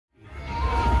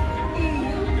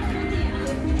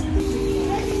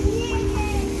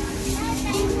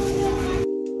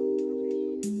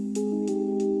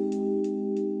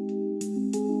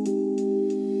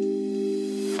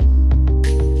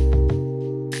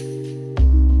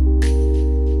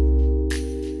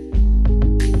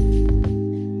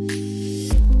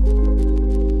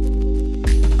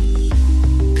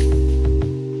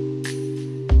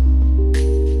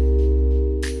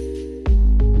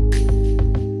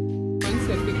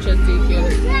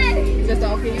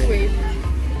Okay, you wait.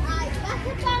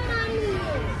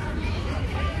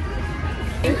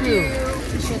 Thank you.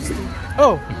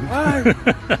 Oh, hi.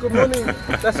 Good morning.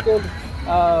 That's called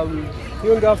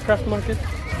Huon Gulf Craft Market.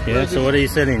 Yeah, so what are you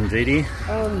selling, JD?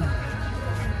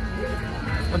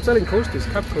 I'm selling coasters,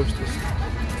 cup coasters.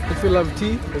 If you love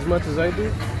tea as much as I do,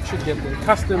 you should get them.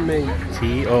 Custom made.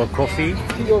 Tea or coffee?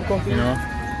 Tea or coffee. You know,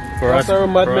 for us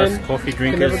coffee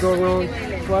drinkers. Can never go wrong.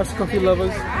 For us coffee lovers.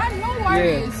 No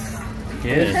worries.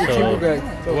 Yeah, so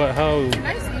what, how,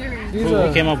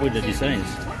 who came up with the designs?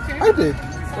 I did.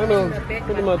 I know,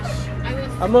 pretty much.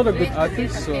 I'm not a good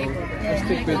artist, so I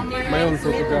stick with my own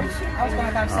photographs. So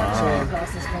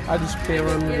I just play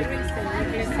around with it.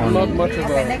 I'm not much of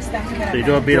a... So you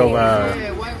do a bit of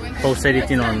post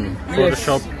editing on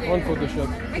Photoshop? Yes, on Photoshop,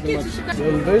 pretty much.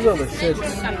 And those are the shirts.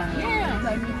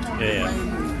 Yeah.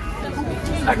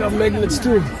 I got magnets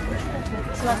too.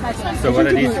 So what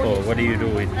are these for? What do you do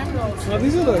with?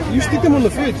 These are the... You stick them on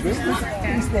the fridge, man.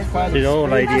 The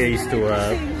whole idea is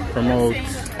to promote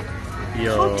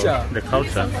the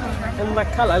culture. And the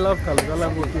color, I love colors. I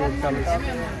love working with colors.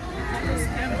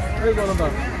 Here's one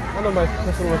of my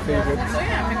personal favorites.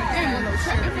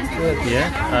 Yeah.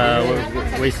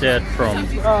 Where's that from?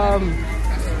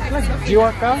 Like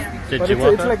Jiwaka.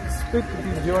 It's like split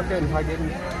between Jiwaka and Hagen.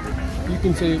 You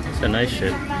can say it's a nice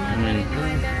shirt. I mean,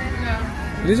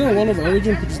 these are one of the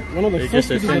origin. One of the first.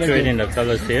 Just accentuating the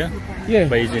colors here. Yeah.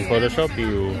 By using Photoshop,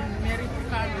 you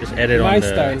just add it on the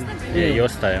style. Yeah, your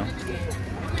style.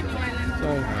 So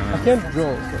I can't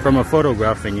draw. From a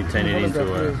photograph, and you turn it into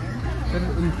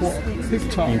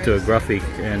a graphic,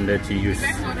 and that you use.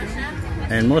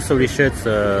 And most of these shirts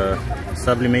are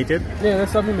sublimated. Yeah, they're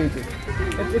sublimated.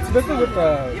 It's better with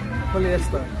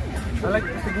polyester. I like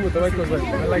sticking with the white because I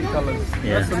like colors.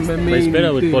 Yeah, that's but it's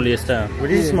better with polyester. But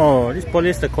this is more, this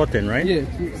polyester cotton, right? Yeah.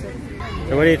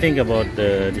 So what do you think about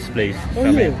the displays?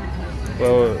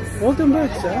 Well, welcome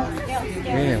back, sir.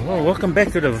 Yeah, well, welcome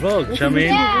back to the vlog, Charmaine.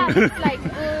 Yeah, it's like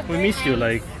we missed you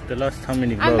like the last how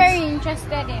many vlogs? I'm very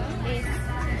interested in this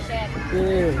t-shirt.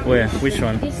 Yeah. Where? Which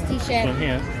one? This t-shirt. One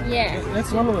here? Yeah.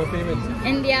 That's one of my favorites.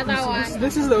 And the other one.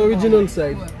 This is the original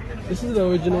side. This is the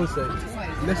original side.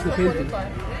 That's the painting.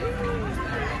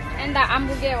 And the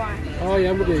hamburger one. Oh,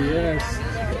 yeah, yes.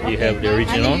 You have the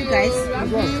original. You guys.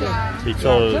 It's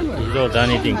all done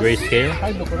it in grayscale.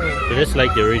 So just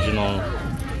like the original.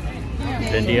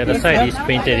 Then the other side is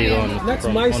painted it on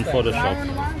Photoshop.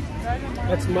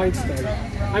 That's my style.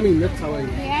 I mean, that's how I.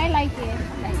 Yeah, I like it.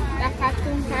 Like the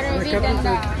cartoon parody and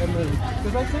the.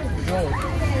 Because I can't draw.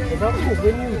 The problem is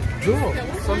when you draw,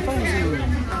 sometimes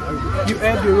you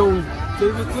add your own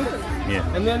flavor to it.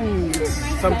 Yeah. And then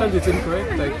sometimes it's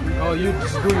incorrect. Like, oh, you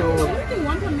just do your own.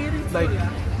 Like,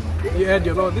 you add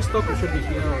your own. This token should be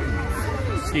here.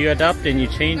 So you adapt and you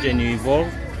change and you evolve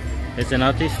as an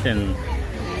artist, and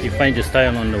you find your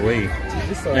style on the way.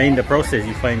 And in the process,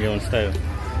 you find your own style.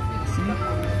 See?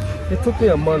 It took me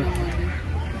a month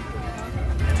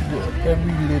to do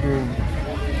every little.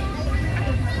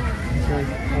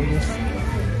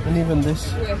 And even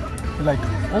this, like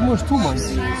almost 2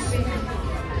 months.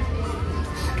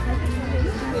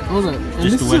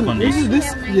 Just to work on this?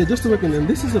 Yeah, just to work on it. And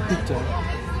this is a picture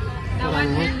that I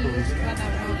worked on.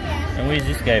 And where is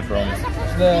this guy from?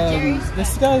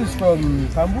 This guy is from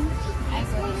Tambul.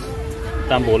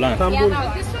 Tambul.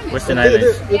 Western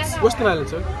Islands. It's Western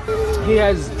Islands, sir. He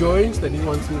has drawings that he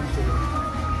wants me to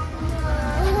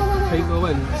take over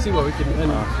and see what we can do.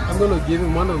 And I'm going to give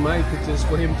him one of my pictures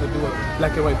for him to do a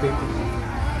black and white painting.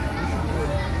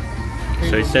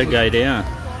 So it's that guy there?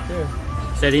 Yeah.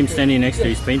 Set him standing next to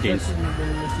his paintings.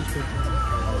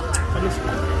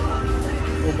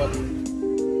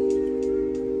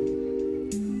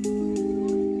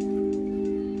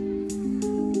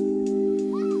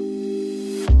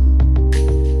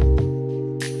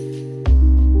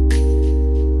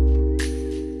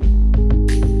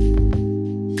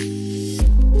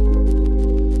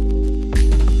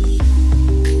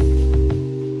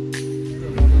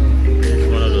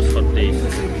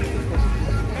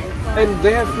 And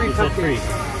they have free cupcakes.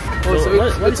 So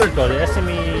what's it called?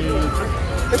 SME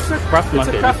It's a craft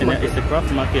market. It's a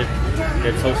craft market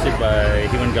that's hosted by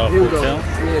Huon Gulf Hotel.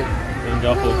 Huon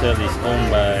Gulf Hotel is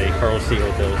owned by Crossy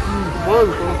Hotels.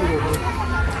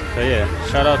 So yeah,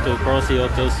 shout out to Crossy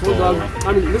Hotels for.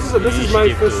 I mean, this is my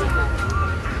first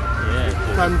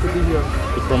time to be here.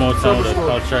 To promote some of the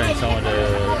culture and some of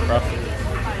the craft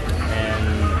and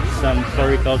some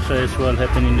floriculture as well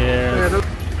happening there.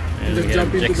 And we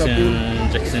have Jackson,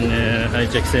 hi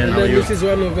Jackson, how are you? This is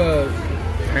one of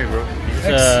hey bro. This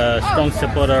is a strong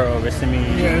supporter of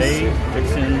SME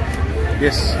Jackson.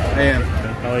 Yes, I am.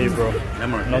 How are you, bro?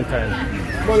 Long time.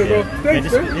 Money, bro. Hey,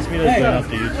 Thanks, this video is going up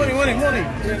to YouTube.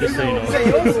 Money. Just so you know.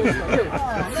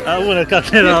 I wanna cut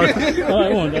that out. No, I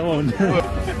won't.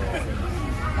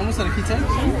 Almost at a kitchen.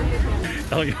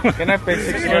 Oh, Can I pay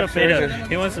 $6?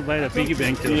 He wants to buy the piggy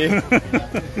bank too.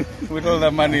 With all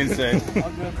the money inside.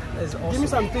 Give me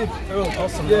some tips. Oh,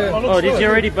 awesome. Yeah. Oh, did you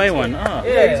already buy one? Ah.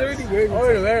 Yeah, he's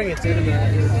already wearing it.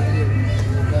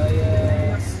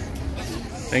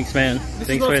 Thanks, man. This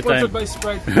Thanks is for not your time. sponsored by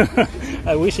Sprite.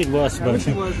 I wish it was, but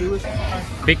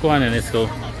pick one and let's go.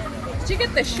 Did you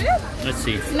get the ship? Let's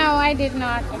see. No, I did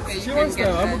not. Okay, She wants that.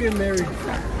 I'm getting married.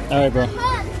 Alright, bro.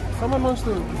 Someone wants to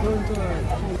go into the...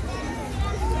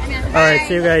 Alright,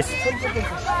 see you guys.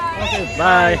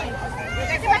 Bye.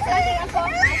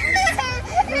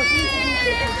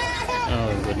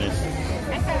 Oh, goodness.